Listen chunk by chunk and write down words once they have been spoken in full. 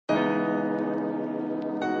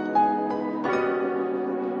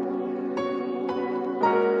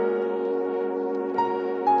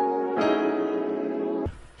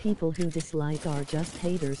People who dislike are just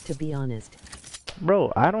haters, to be honest.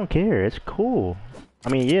 Bro, I don't care. It's cool. I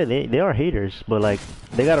mean, yeah, they are haters, but like,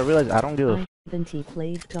 they gotta realize I don't give a haven't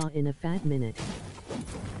played TAW in a fat minute.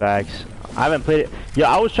 Facts. I haven't played it. Yeah,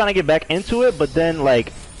 I was trying to get back into it, but then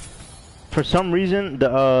like, for some reason, the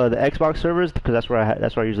Xbox servers, because that's where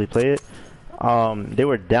I usually play it. They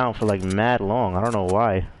were down for like mad long. I don't know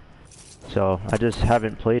why. So I just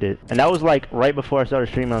haven't played it. And that was like right before I started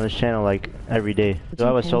streaming on this channel, like every day. Do I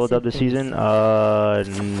have a solo dub this season?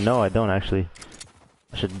 No, I don't actually.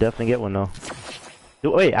 I should definitely get one though.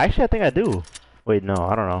 Wait, actually, I think I do. Wait, no,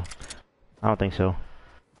 I don't know. I don't think so.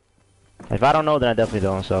 If I don't know, then I definitely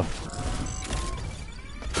don't. So.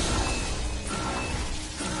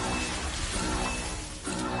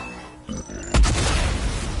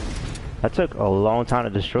 That took a long time to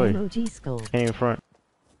destroy. Can't even front.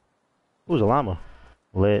 Who's a llama?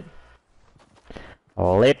 Lit.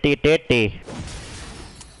 Litty titty.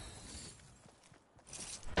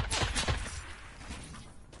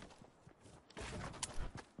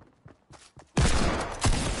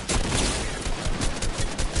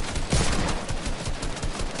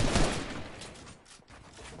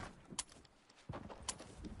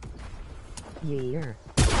 Yeah.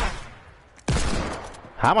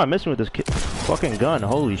 How am I missing with this kid? Fucking gun,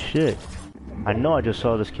 holy shit. I know I just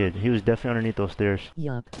saw this kid. He was definitely underneath those stairs.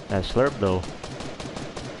 Yup. That slurp though.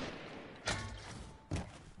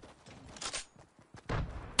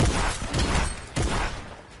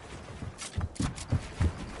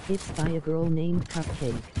 It's by a girl named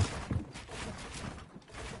Cupcake.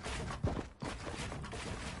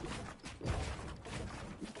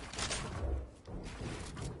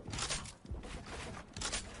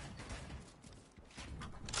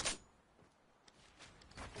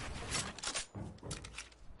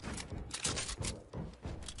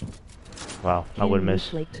 Wow, I would miss.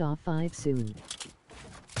 Play TAW 5 soon.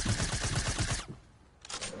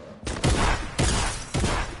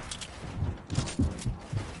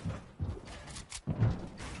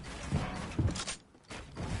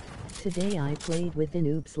 Today I played with a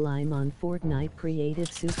noob slime on Fortnite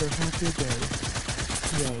Creative. Super happy day.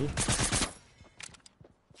 Yay.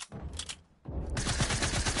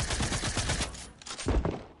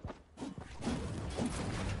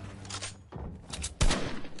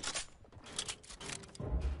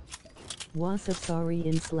 Was a sorry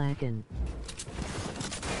in slackin'.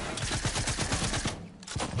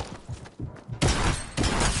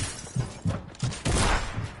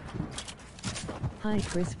 Hi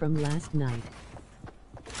Chris from last night.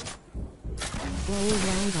 Oh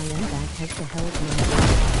wow, I am back. Has to help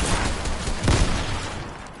my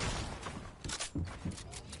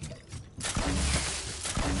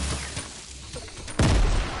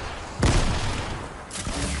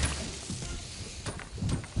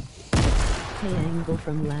angle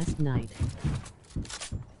from last night.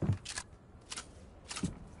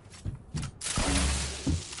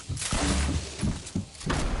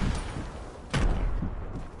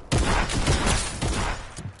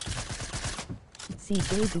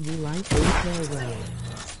 CJ, do you like to away?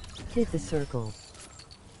 Hit the circle.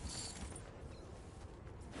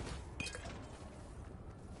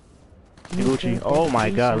 Gucci. Oh my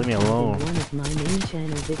god, leave me alone. One of my main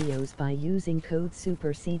channel videos by using code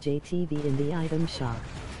SUPERCJTV in the item shop.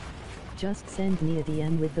 Just send me a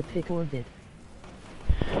DM with the pic or bit.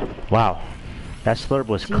 Wow. That slurp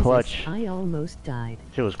was Jesus, clutch. I almost died.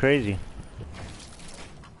 Shit was crazy.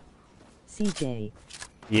 CJ.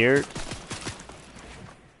 Year.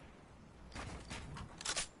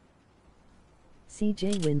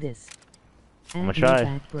 CJ, win this. I'ma try.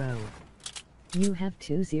 Back, bro. You have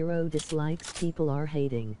 20 dislikes. People are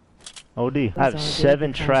hating. OD. I have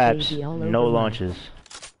 7 traps, no launches.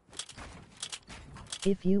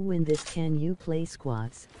 If you win this, can you play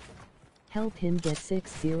squats? Help him get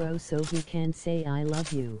 6-0 so he can say I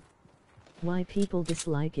love you. Why people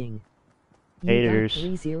disliking? You Haters.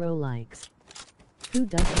 got 30 likes. Who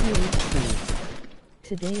does PhD?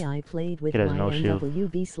 Today I played with my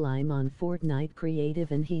NWB slime on Fortnite Creative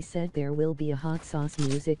and he said there will be a hot sauce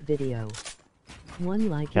music video. 1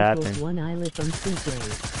 like equals 1 I live from CJ.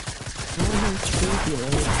 Almost 0.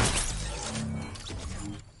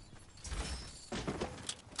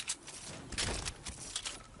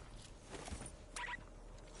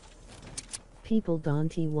 People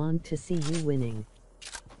don't want to see you winning.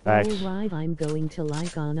 Alright, I'm going to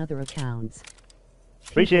like on other accounts.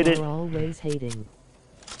 Appreciate it. People are always hating.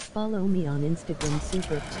 Follow me on Instagram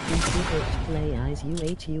superplayisurd.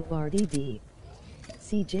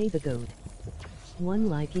 CJ the GOAT. 1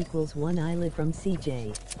 like equals 1 I live from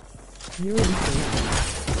CJ. You're insane.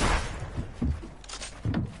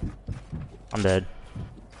 I'm dead.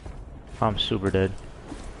 I'm super dead.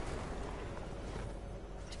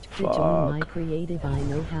 To join my creative, I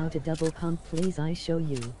know how to double pump. Please, I show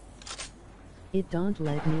you. It don't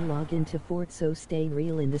let me log into Fort, so stay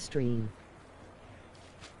real in the stream.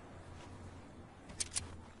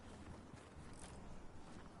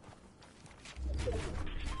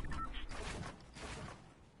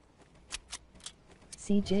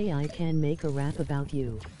 CJ, I can make a rap about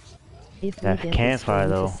you. If we That get campfire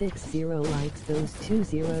though. 60 likes, those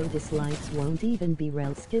 20 dislikes won't even be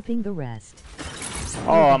rel, skipping the rest.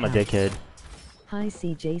 Oh, I'm a dickhead. Hi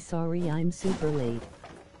CJ, sorry I'm super late.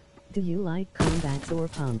 Do you like combats or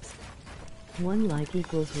pumps? 1 like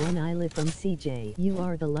equals 1 I live from CJ. You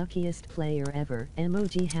are the luckiest player ever.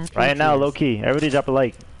 MOG happy. Right now, tears. low key. Everybody drop a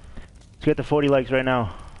like. Let's get to 40 likes right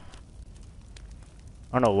now.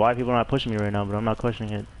 I don't know why people are not pushing me right now, but I'm not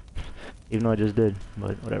questioning it. Even though I just did,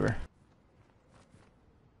 but whatever.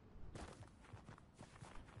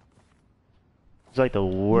 It's like the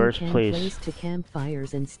worst you can place. place to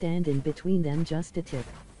campfires and stand in between them, just a tip.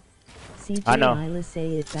 CJ, I know. I'll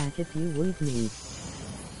say it back if you would me.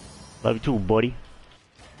 Love you too, buddy.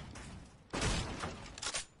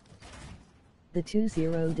 The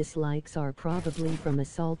 20 dislikes are probably from a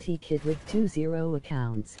salty kid with 20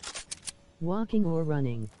 accounts. Walking or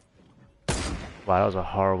running. Wow, that was a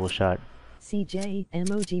horrible shot. CJ,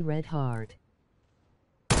 MOG red heart.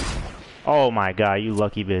 Oh my god, you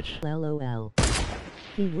lucky bitch. LOL.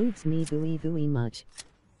 He woods me booey much.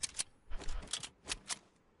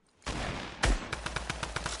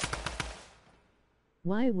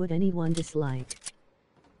 Why would anyone dislike?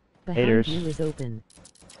 Behind Haters. you is open.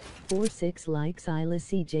 4-6 likes, Isla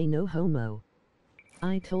CJ, no homo.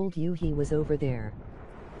 I told you he was over there.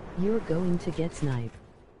 You're going to get sniped.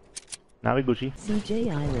 Now we Gucci.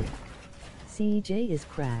 CJ Island. CJ is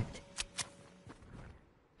cracked.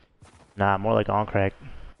 Nah, more like on crack.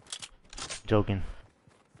 Joking.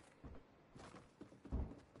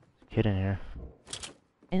 Kid in here.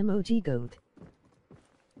 MOG goat.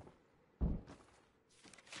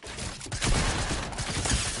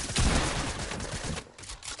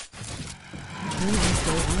 When I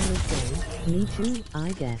say I will say, me too,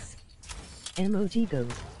 I guess. MOG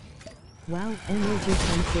goat. Wow, MOG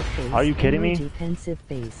pensive face. Are you kidding me? MOG pensive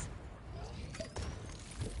face.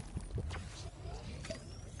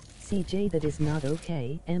 CJ, that is not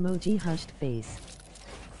okay. MOG hushed face.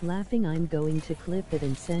 Laughing, I'm going to clip it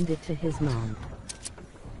and send it to his mom.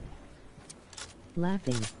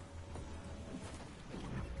 Laughing.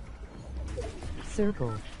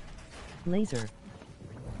 Circle. Laser.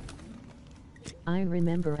 I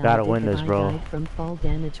remember Gotta I win this, bro. died from fall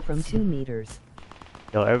damage from 2 meters.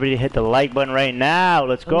 Yo, everybody hit the like button right now.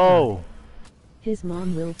 Let's Oh, go. God. His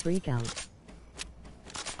mom will freak out.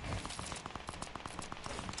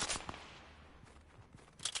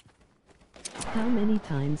 How many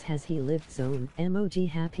times has he lived zone? MOG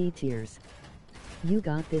happy tears. You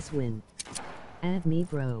got this win. Add me,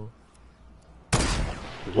 bro.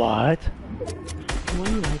 What?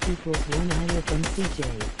 1 like equals 1 I live from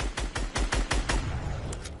CJ.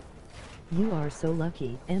 You are so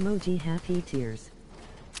lucky. MOG happy tears.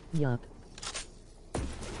 Yup.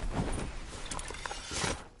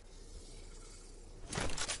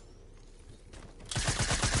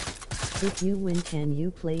 If you win, can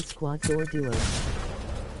you play squads or duos?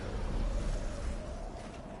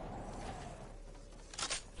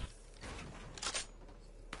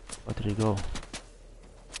 Where did he go?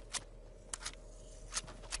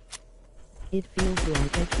 It feels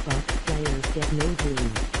like Xbox players get no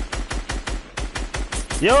bloom.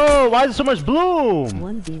 Yo, why is there so much bloom?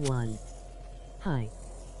 1v1. Hi.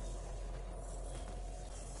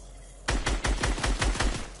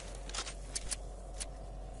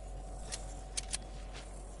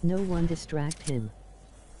 No one distract him.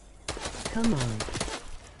 Come on.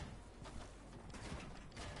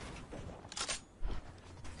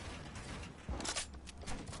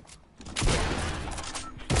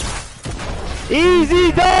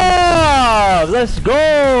 Easy dub! Let's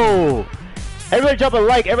go! Everybody drop a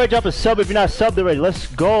like, everybody drop a sub if you're not subbed already. Let's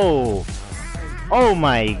go! Oh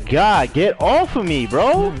my god, get off of me,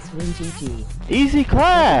 bro! Nice win, GG. Easy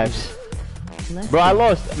claps! Let's Bro, I go.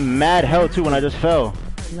 lost mad hell too when I just fell.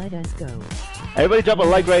 Let us go. Everybody drop a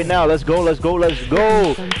like right now. Let's go, let's go, let's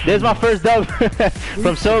go! There's my first dub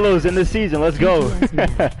from solos in this season. Let's go!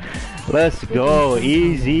 Let's go,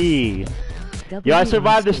 easy! Yo, I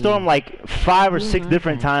survived the storm like 5 or 6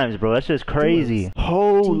 different times, bro. That's just crazy.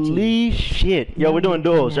 Holy shit. Yo, we're doing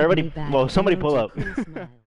duels. Everybody, well, somebody pull up.